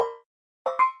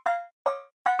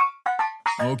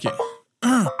Ok.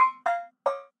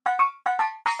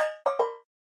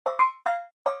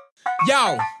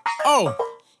 Yo, oh,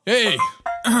 hey.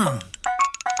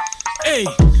 Hey,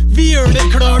 vi gjør det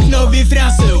klart når vi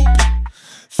freser opp.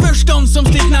 Førstene som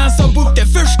stikker nesa bort, det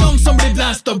førstene som blir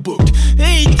blæst av bort. Det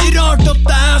ikke rart at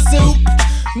det æser opp,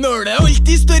 når det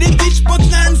alltid står en bitch på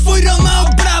knærne foran meg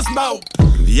og blæser meg opp.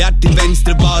 Vi til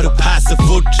venstre bare og passer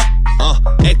fort.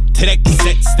 Et trekk,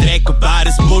 sett strek og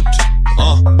bæres bort.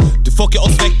 Du får ikke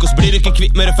oss vekk, og så blir du ikke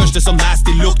kvitt med det første som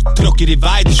nasty lukt. Tråkker i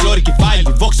vei, du slår ikke feil,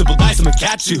 vi vokser på deg som en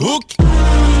catchy hook.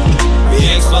 Vi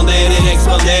ekspanderer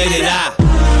jeg.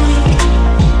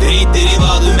 Driter i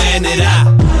hva du mener jeg.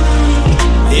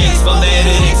 Vi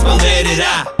ekspanderer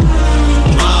jeg.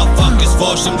 Motherfuckers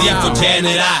får som de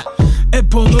fortjener jeg.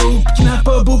 På noe oppknepp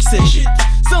og bukseshit.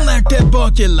 Sånn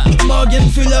tilbakelent, magen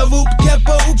full av oppkepp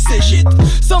og okseshit.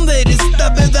 Sånn dere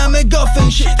stabber deg med gaffen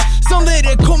shit. Sånn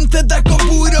dere kom til dekk og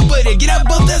bord og bare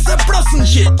grabba til seg plassen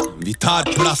shit. Vi tar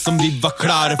plass som vi var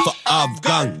klare for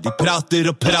avgang. De prater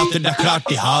og prater, det klart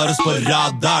de har oss på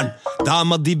radaren.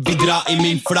 Dama de vil dra i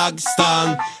min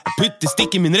flaggstang. Jeg putter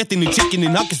stikken min rett inn i chicken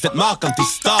din, har ikke sett maken til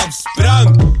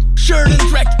stavsprang. Kjør en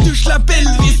track, du slipper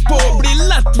Elvis på. Blir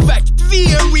lett vekt, vi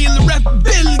real rap,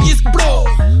 belgisk blå.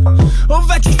 Og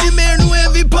vekst i mer, nå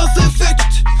vi passe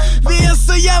fucked. Vi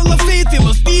så jævla feit, vi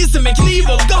må spise med kniv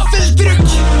og gaffeltrykk.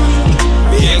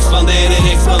 Vi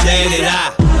ekspanderer jeg.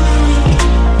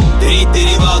 Driter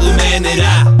i hva du mener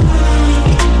jeg.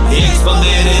 Vi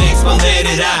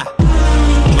ekspanderer jeg.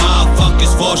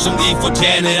 Motherfuckers får som de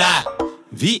fortjener jeg.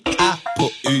 Vi på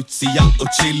utsida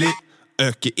og chiller.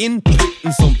 Øker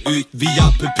inputen som utvida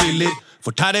pupiller.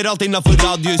 Fortærer alt innenfor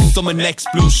radius som en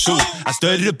eksplosjon.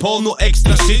 Større på noe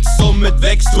ekstra shit som et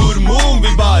veksthormon. Vi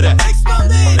bare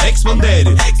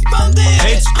ekspanderer.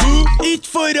 Heads crew. Ikke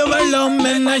for å være lam,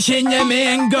 men jeg kjenner med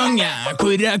en gang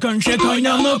hvor jeg kanskje kan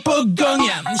ha noe på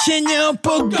gangen. Kjenner jeg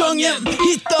på gangen.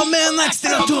 Hitta med en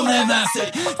ekstra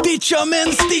tonevæser. Ditcha med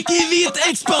en stikk i hvit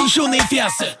ekspansjon i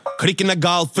fjeset. Klikken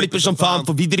gal, flipper som faen,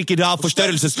 for vi drikker av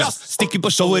forstørrelsesglass. Stikker på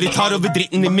showet, tar over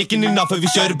dritten i mikken din før vi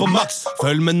kjører på maks.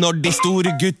 Følg med når de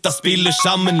store gutta spiller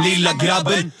sammen, lilla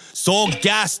grabben. Så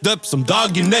gassed up som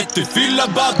dagen etter fylla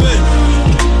babben.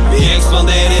 Vi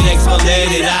ekspanderer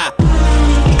jeg.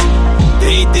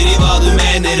 Driter i hva du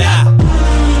mener jeg.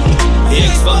 Vi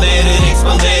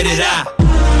ekspanderer jeg.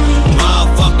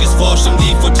 Motherfuckers får som de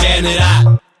fortjener jeg.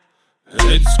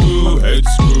 Heads crew.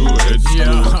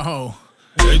 Yo.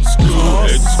 Heads crew.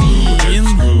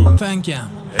 Funken.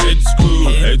 Heads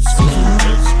crew.